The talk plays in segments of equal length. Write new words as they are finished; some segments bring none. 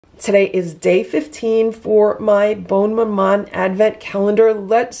Today is day 15 for my Bonne Maman Advent Calendar.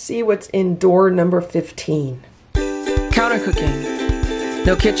 Let's see what's in door number 15. Counter cooking.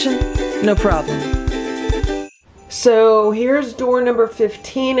 No kitchen, no problem. So here's door number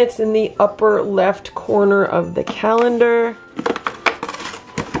 15. It's in the upper left corner of the calendar.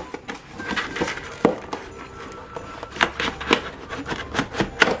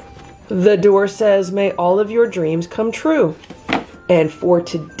 The door says, "May all of your dreams come true." And for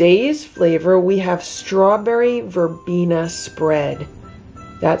today's flavor, we have Strawberry Verbena spread.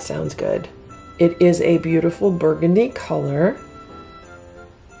 That sounds good. It is a beautiful burgundy color.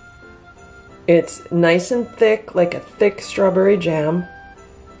 It's nice and thick, like a thick strawberry jam.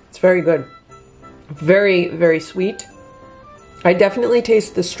 It's very good. Very, very sweet. I definitely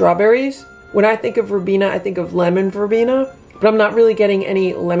taste the strawberries. When I think of verbena, I think of lemon verbena, but I'm not really getting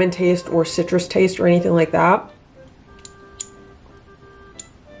any lemon taste or citrus taste or anything like that.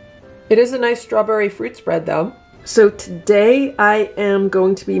 It is a nice strawberry fruit spread though. So today I am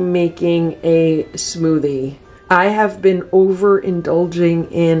going to be making a smoothie. I have been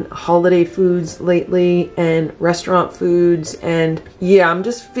overindulging in holiday foods lately and restaurant foods, and yeah, I'm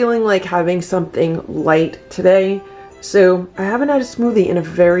just feeling like having something light today. So I haven't had a smoothie in a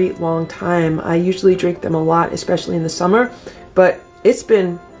very long time. I usually drink them a lot, especially in the summer, but it's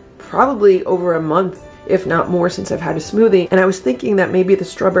been probably over a month, if not more, since I've had a smoothie. And I was thinking that maybe the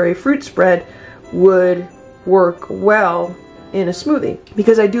strawberry fruit spread would work well in a smoothie,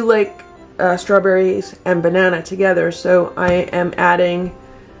 because I do like strawberries and banana together. So I am adding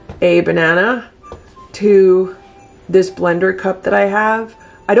a banana to this blender cup that I have.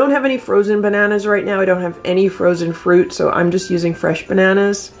 I don't have any frozen bananas right now. I don't have any frozen fruit, so I'm just using fresh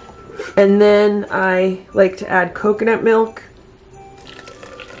bananas. And then I like to add coconut milk.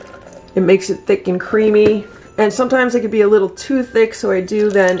 It makes it thick and creamy. And sometimes it could be a little too thick, so I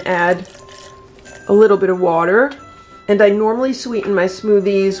do then add a little bit of water. And I normally sweeten my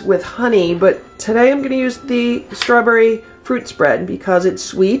smoothies with honey, but today I'm going to use the strawberry fruit spread because it's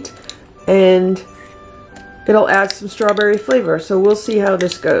sweet and it'll add some strawberry flavor. So we'll see how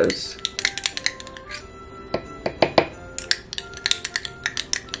this goes.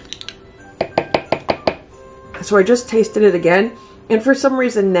 So I just tasted it again. And for some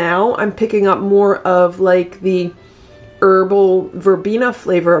reason now I'm picking up more of like the herbal verbena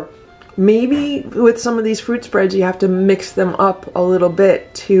flavor. Maybe with some of these fruit spreads you have to mix them up a little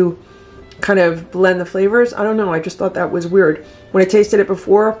bit to kind of blend the flavors. I don't know, I just thought that was weird. When I tasted it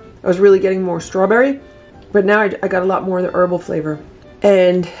before, I was really getting more strawberry, but now I got a lot more of the herbal flavor.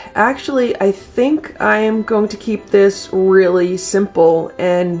 And actually I think I am going to keep this really simple,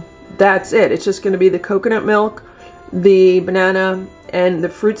 and that's it. It's just going to be the coconut milk, the banana, and the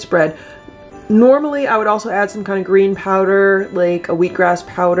fruit spread. Normally I would also add some kind of green powder, like a wheatgrass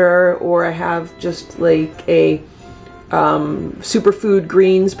powder, or I have just like a superfood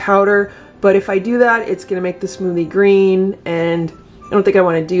greens powder. But if I do that, it's gonna make the smoothie green, and I don't think I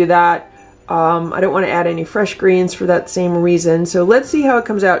want to do that. I don't want to add any fresh greens for that same reason. So let's see how it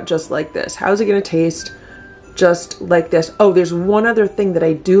comes out just like this. How's it gonna taste just like this? Oh, there's one other thing that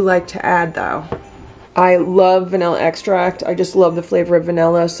I do like to add though. I love vanilla extract. I just love the flavor of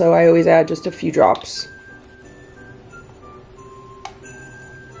vanilla, so I always add just a few drops.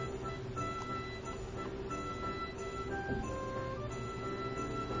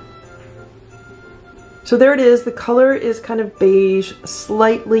 So there it is. The color is kind of beige,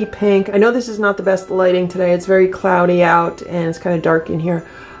 slightly pink. I know this is not the best lighting today. It's very cloudy out and it's kind of dark in here.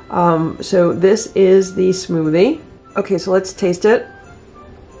 So this is the smoothie. Okay, so let's taste it.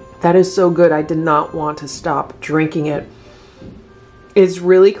 That is so good. I did not want to stop drinking it. It's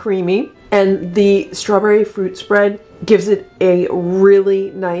really creamy, and the strawberry fruit spread gives it a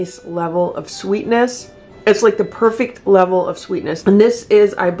really nice level of sweetness. It's like the perfect level of sweetness. And this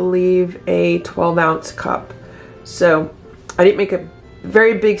is, I believe, a 12-ounce cup. So I didn't make a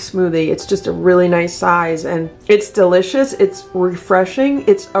very big smoothie. It's just a really nice size, and it's delicious. It's refreshing.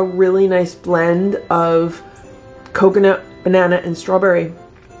 It's a really nice blend of coconut, banana, and strawberry.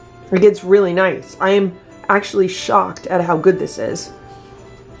 It gets really nice. I am actually shocked at how good this is.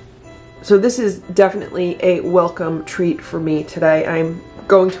 So this is definitely a welcome treat for me today. I'm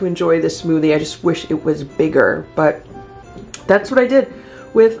going to enjoy this smoothie. I just wish it was bigger, but that's what I did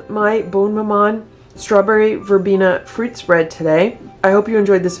with my Bonne Maman Strawberry Verbena fruit spread today. I hope you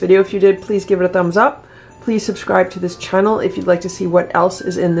enjoyed this video. If you did, please give it a thumbs up. Please subscribe to this channel if you'd like to see what else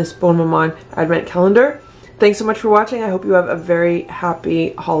is in this Bonne Maman Advent Calendar. Thanks so much for watching. I hope you have a very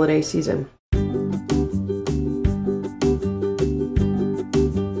happy holiday season.